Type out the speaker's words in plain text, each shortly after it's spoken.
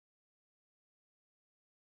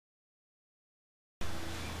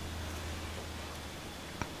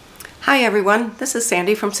Hi everyone, this is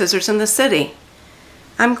Sandy from Scissors in the City.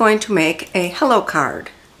 I'm going to make a hello card.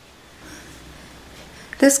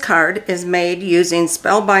 This card is made using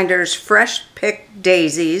Spellbinders Fresh Picked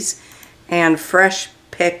Daisies and Fresh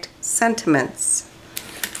Picked Sentiments.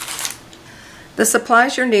 The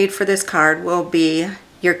supplies you'll need for this card will be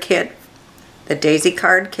your kit, the daisy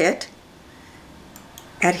card kit,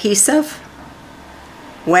 adhesive,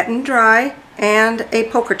 wet and dry, and a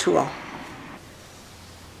poker tool.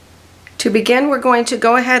 To begin, we're going to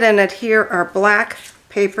go ahead and adhere our black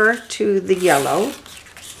paper to the yellow.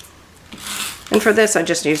 And for this, I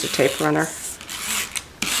just use a tape runner.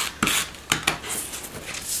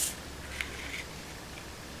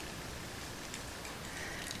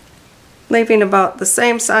 Leaving about the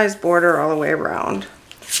same size border all the way around.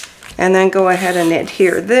 And then go ahead and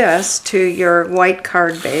adhere this to your white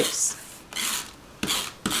card base.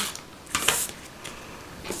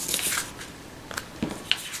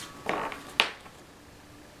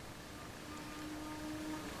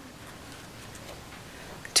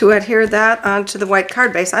 To adhere that onto the white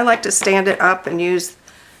card base, I like to stand it up and use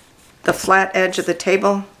the flat edge of the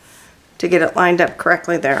table to get it lined up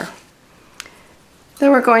correctly there. Then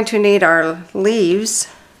we're going to need our leaves.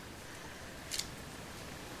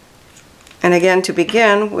 And again, to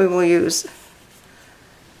begin, we will use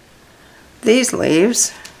these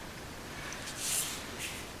leaves.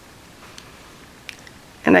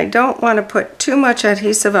 And I don't want to put too much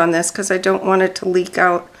adhesive on this because I don't want it to leak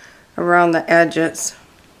out around the edges.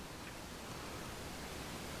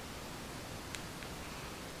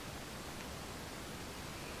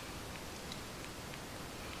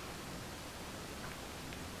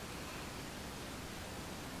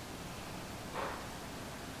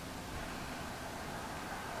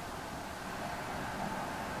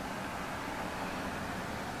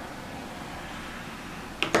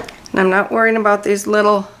 And I'm not worrying about these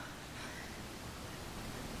little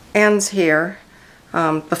ends here.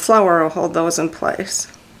 The flower will hold those in place.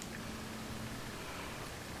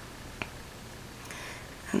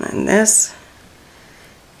 And then this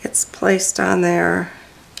gets placed on there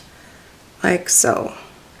like so,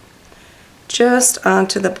 just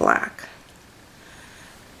onto the black.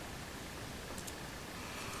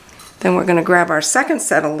 Then we're going to grab our second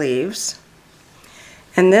set of leaves,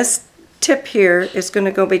 and this tip here is going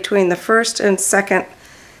to go between the first and second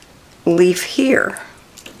leaf here.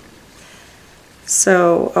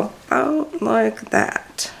 So about like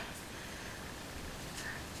that.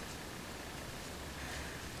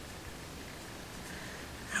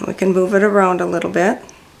 And we can move it around a little bit.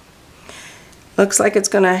 Looks like it's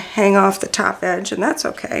going to hang off the top edge, and that's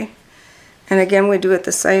okay. And again, we do it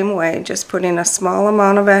the same way, just putting a small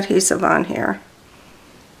amount of adhesive on here.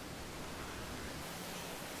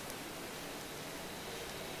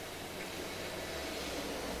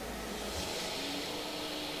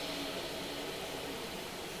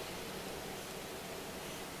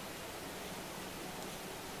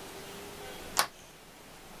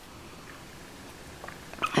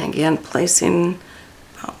 Again, placing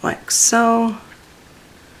about like so.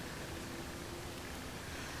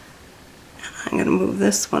 And I'm going to move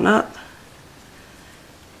this one up.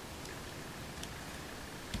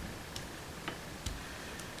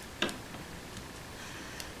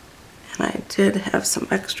 And I did have some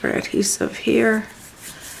extra adhesive here.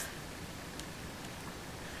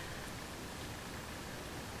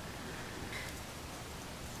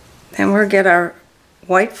 Then we'll get our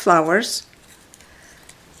white flowers.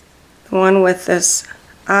 The one with this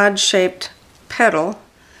odd shaped petal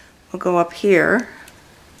will go up here,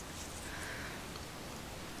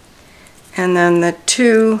 and then the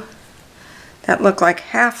two that look like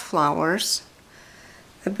half flowers,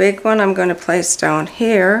 the big one I'm going to place down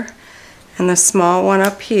here and the small one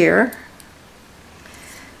up here.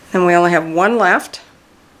 Then we only have one left,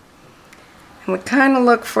 and we kind of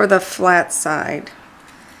look for the flat side.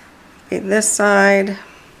 Okay, this side, I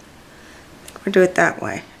think we'll do it that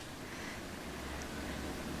way.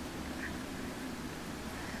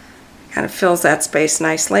 Kind of fills that space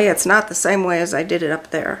nicely. It's not the same way as I did it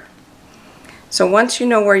up there. So once you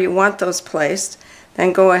know where you want those placed,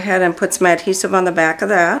 then go ahead and put some adhesive on the back of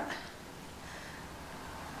that.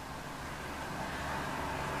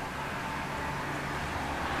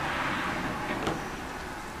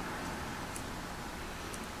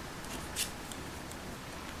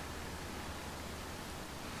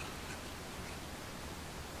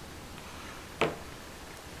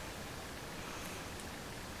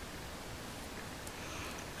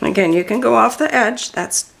 Again, you can go off the edge,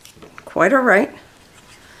 that's quite all right.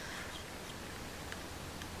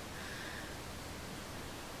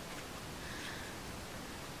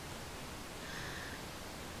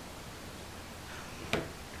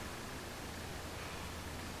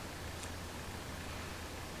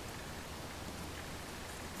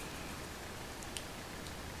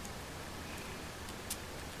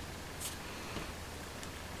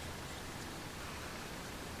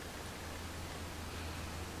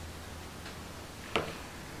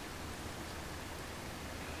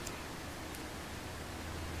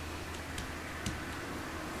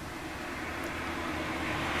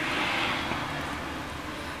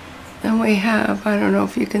 we have, I don't know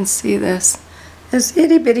if you can see this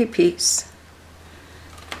itty bitty piece.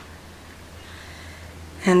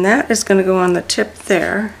 And that is going to go on the tip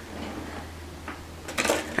there.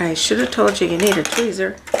 I should have told you need a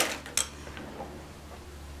tweezer.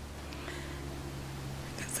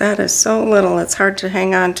 That is so little, it's hard to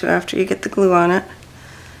hang on to after you get the glue on it.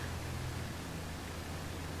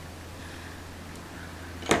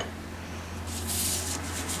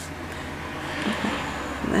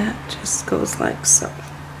 And that just goes like so.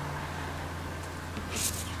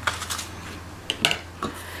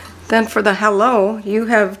 Then for the hello, you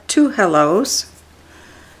have two hellos.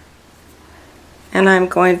 And I'm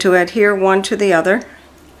going to adhere one to the other.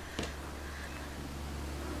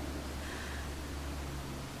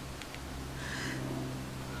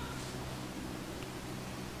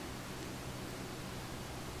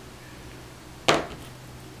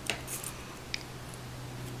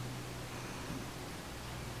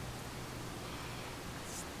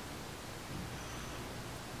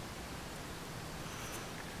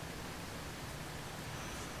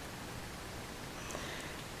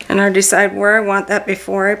 And I decide where I want that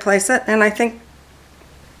before I place it, and I think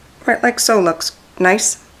right like so looks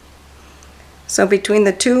nice. So between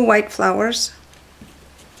the two white flowers,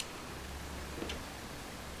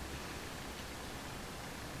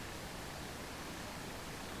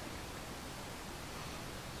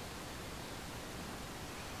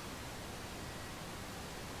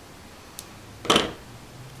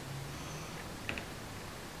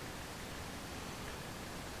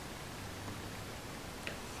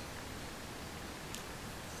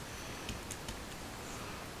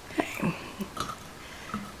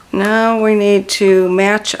 now we need to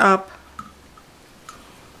match up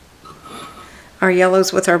our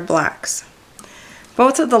yellows with our blacks.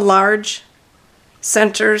 Both of the large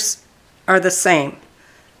centers are the same.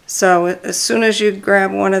 So as soon as you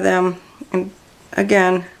grab one of them, and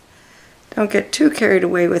again, don't get too carried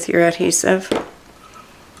away with your adhesive.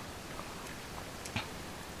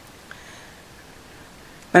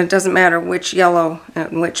 But it doesn't matter which yellow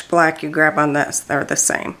and which black you grab on this, they're the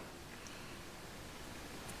same.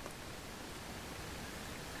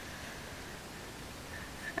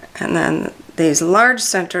 And then these large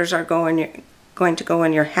centers are going to go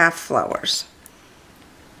in your half flowers.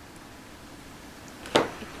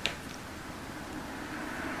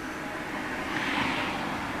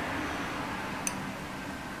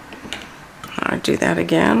 I'll do that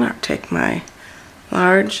again. I'll take my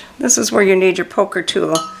large. This is where you need your poker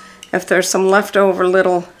tool. If there's some leftover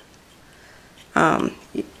little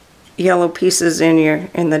yellow pieces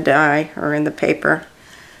in the die or in the paper,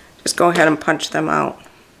 just go ahead and punch them out.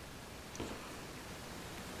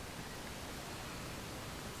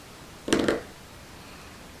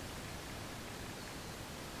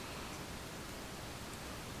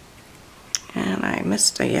 And I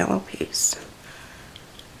missed a yellow piece.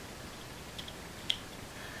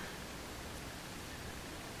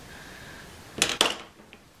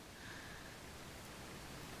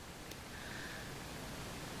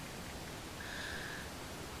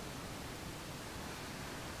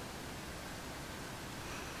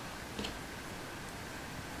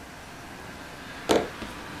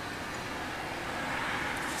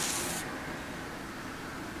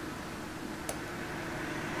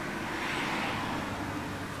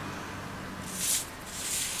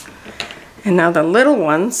 And now the little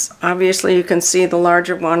ones, obviously you can see the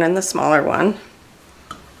larger one and the smaller one.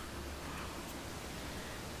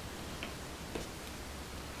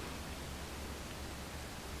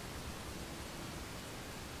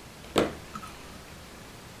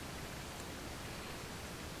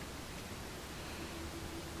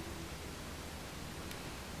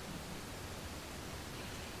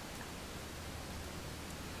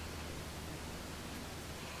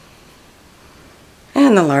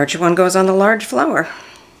 And the large one goes on the large flower.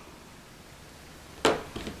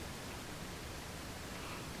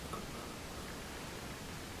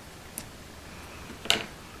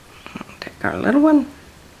 Take our little one.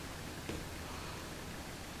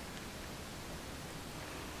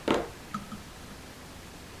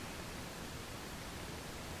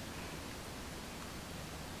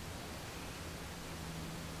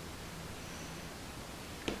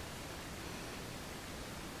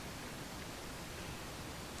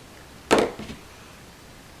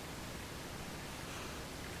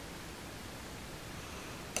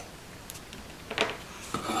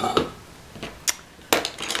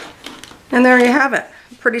 And there you have it.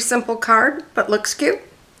 Pretty simple card, but looks cute.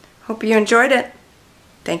 Hope you enjoyed it.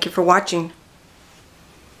 Thank you for watching.